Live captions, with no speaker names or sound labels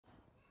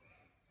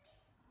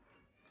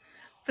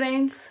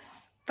Friends,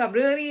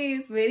 February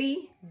is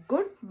very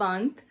good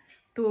month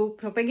to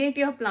propagate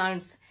your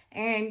plants,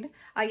 and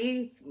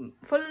I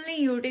fully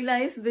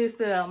utilize this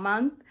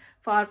month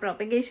for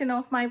propagation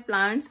of my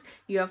plants.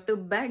 You have to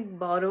beg,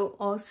 borrow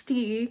or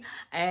steal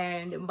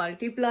and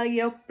multiply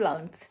your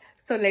plants.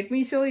 So let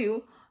me show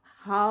you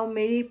how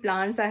many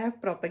plants I have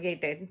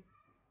propagated.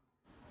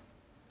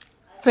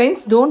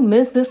 Friends, don't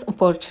miss this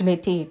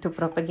opportunity to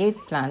propagate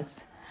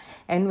plants.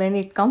 And when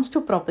it comes to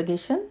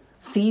propagation,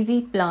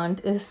 ZZ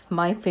plant is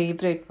my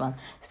favorite one.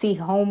 See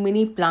how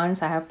many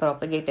plants I have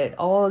propagated.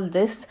 All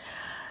this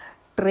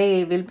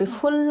tray will be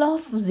full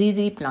of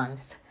ZZ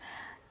plants,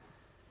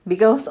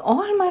 because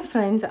all my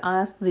friends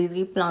ask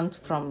ZZ plants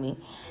from me.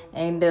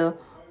 And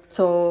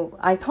so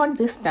I thought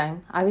this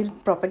time I will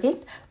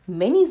propagate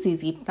many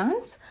ZZ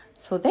plants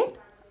so that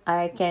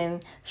I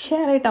can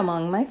share it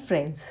among my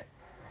friends.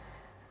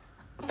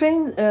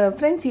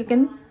 Friends, you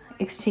can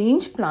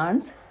exchange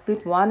plants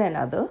with one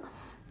another,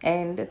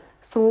 and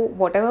so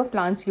whatever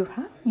plants you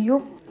have,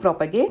 you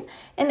propagate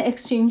and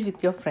exchange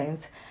with your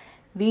friends.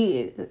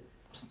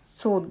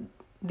 So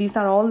these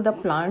are all the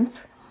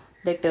plants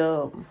that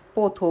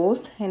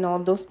pothos and all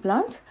those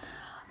plants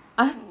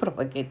I have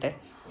propagated.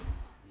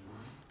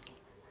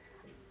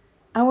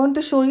 I want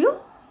to show you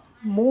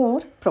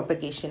more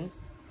propagation.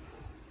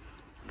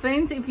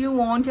 Friends, if you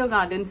want your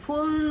garden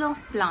full of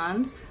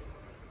plants,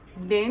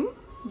 then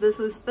this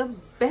is the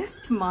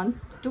best month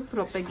to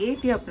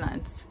propagate your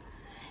plants.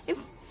 If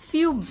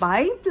you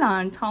buy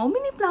plants, how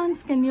many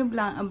plants can you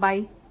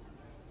buy?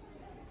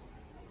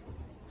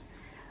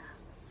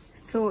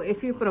 So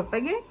if you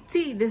propagate,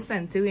 see this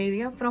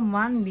sansevieria from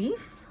one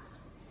leaf,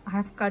 I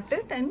have cut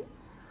it and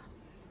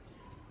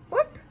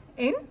put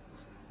in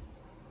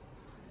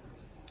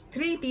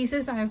 3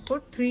 pieces. I have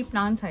put 3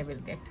 plants I will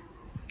get.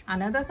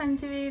 Another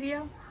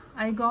sansevieria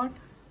I got.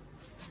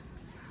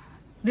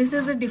 This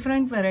is a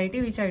different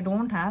variety which I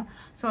don't have,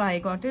 so I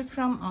got it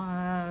from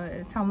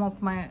some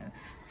of my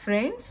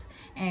friends,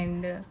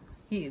 and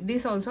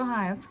this also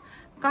I have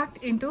cut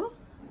into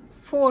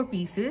 4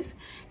 pieces,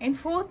 and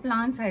 4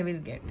 plants I will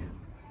get.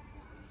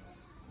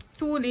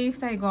 2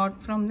 leaves I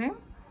got from them,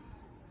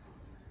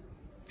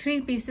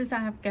 3 pieces I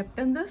have kept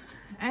in this,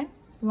 and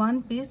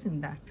 1 piece in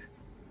that.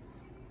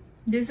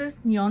 This is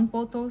neon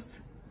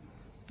pothos.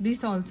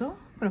 This also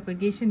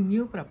propagation,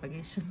 new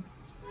propagation,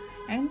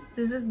 and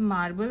this is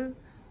marble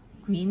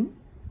queen,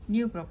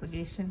 new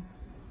propagation.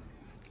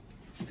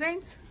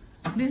 Friends,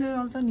 this is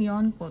also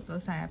neon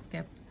pothos I have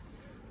kept.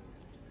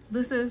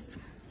 This is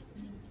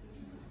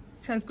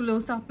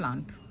circulosa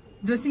plant,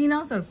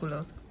 Dracaena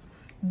circulosa.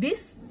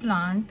 This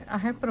plant I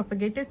have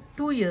propagated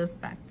 2 years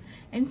back,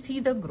 and see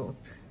the growth,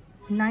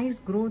 nice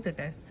growth it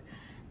is.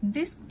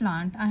 This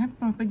plant I have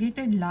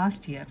propagated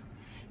last year,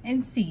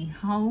 and see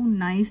how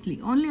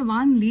nicely, only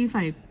 1 leaf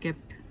I have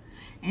kept,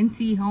 and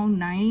see how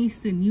nice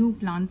the new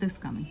plant is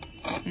coming.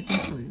 Let me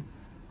show you.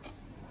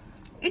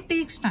 It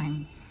takes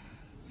time,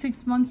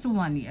 6 months to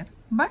 1 year,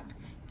 but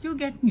you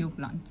get new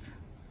plants.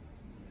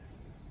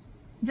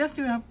 Just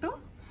you have to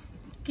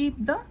keep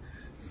the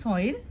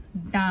soil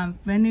damp.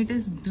 When it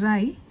is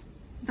dry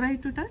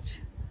to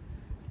touch,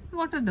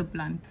 water the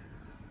plant.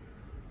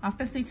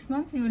 After 6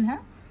 months you will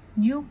have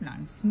new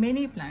plants,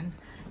 many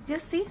plants.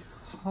 Just see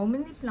how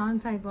many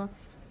plants I got.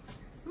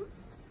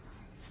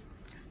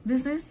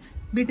 This is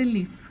betel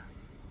leaf.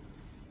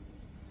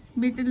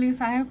 Betel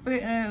leaf, I have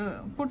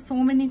put so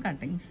many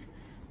cuttings.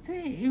 So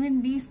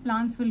even these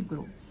plants will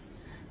grow.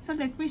 So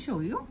let me show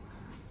you.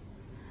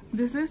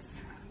 This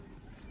is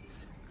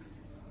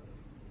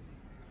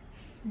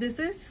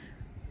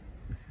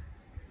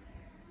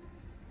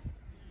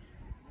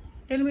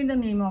tell me the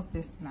name of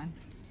this plant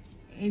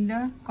in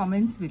the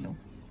comments below.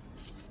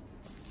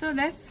 So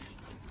let's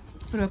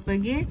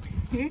propagate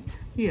it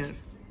here.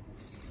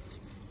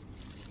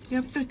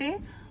 You have to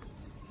take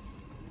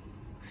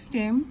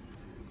stem,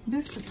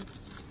 this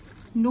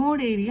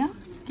node area,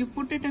 you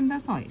put it in the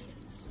soil.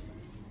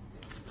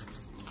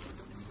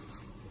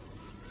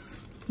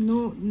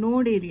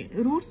 Node area,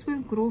 roots will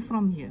grow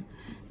from here,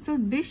 so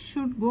this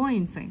should go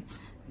inside.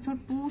 So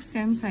 2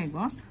 stems I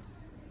got.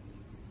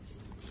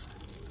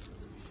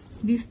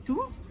 These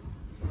 2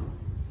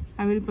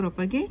 I will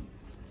propagate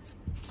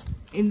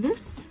in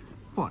this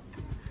pot.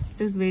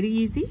 It is very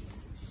easy.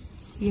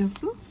 You have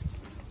to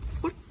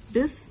put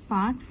this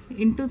part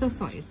into the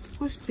soil,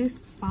 push this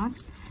part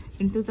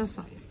into the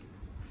soil.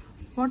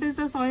 What is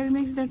the soil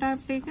mix that I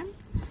have taken?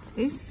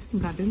 Is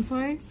garden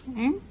soil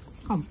and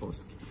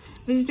compost.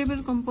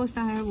 Vegetable compost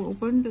I have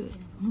opened,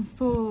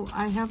 so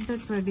I have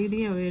that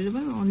readily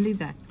available, only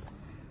that,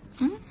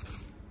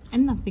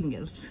 and nothing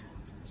else.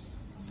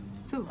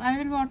 So I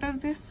will water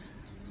this.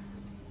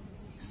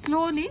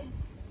 Slowly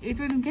it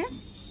will get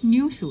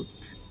new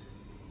shoots.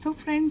 So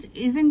friends,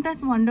 isn't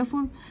that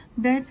wonderful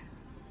that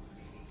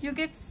you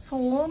get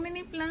so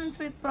many plants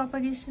with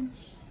propagation?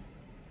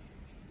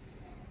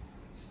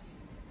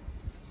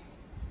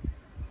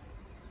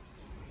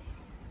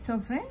 So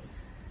friends,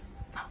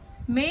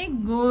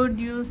 make good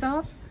use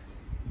of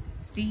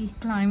the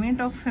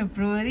climate of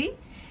February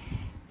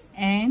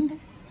and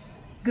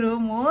grow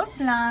more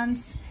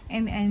plants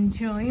and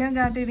enjoy your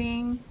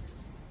gardening.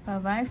 Bye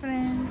bye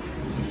friends.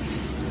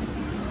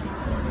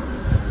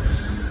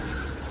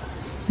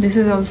 This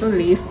is also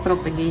leaf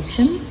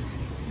propagation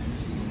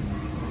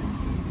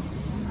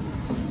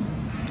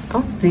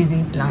of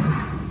ZZ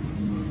plant.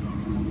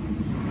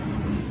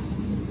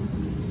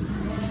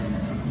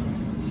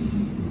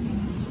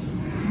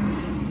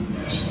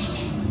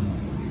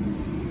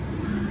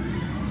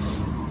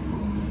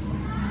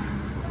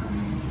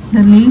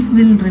 The leaf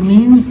will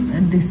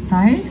remain this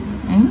side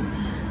and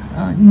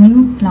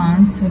new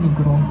plants will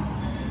grow.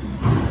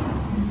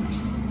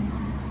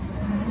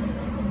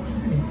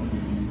 See.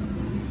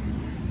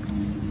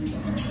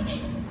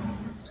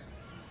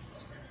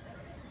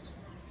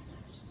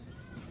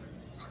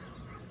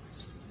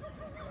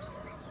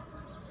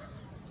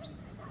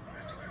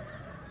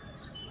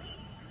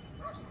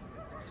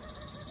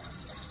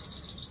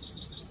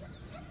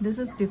 This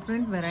is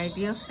different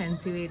variety of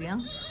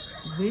Sansevieria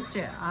which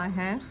I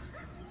have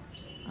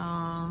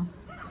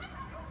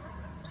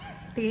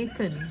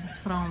taken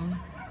from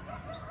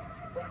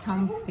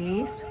some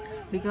place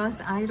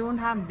because I don't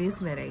have this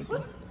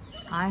variety.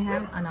 I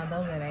have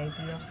another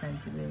variety of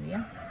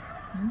Sansevieria.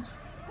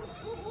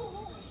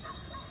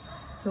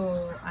 So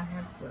I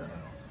have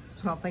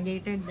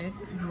propagated that.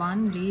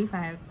 One leaf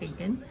I have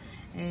taken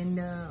and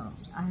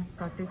I have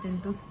cut it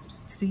into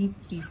 3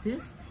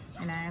 pieces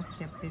and I have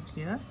kept it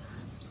here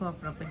for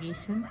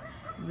propagation.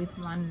 With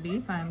one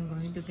leaf I am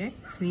going to get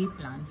 3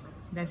 plants.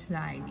 That's the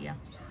idea.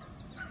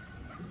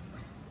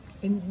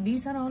 And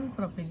these are all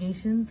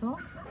propagations of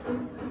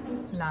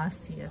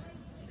last year.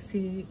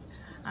 See,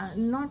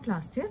 not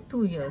last year,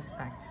 2 years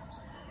back.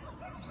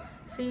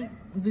 See,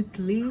 with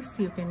leaves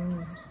you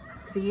can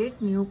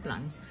create new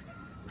plants.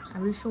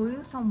 I will show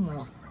you some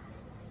more.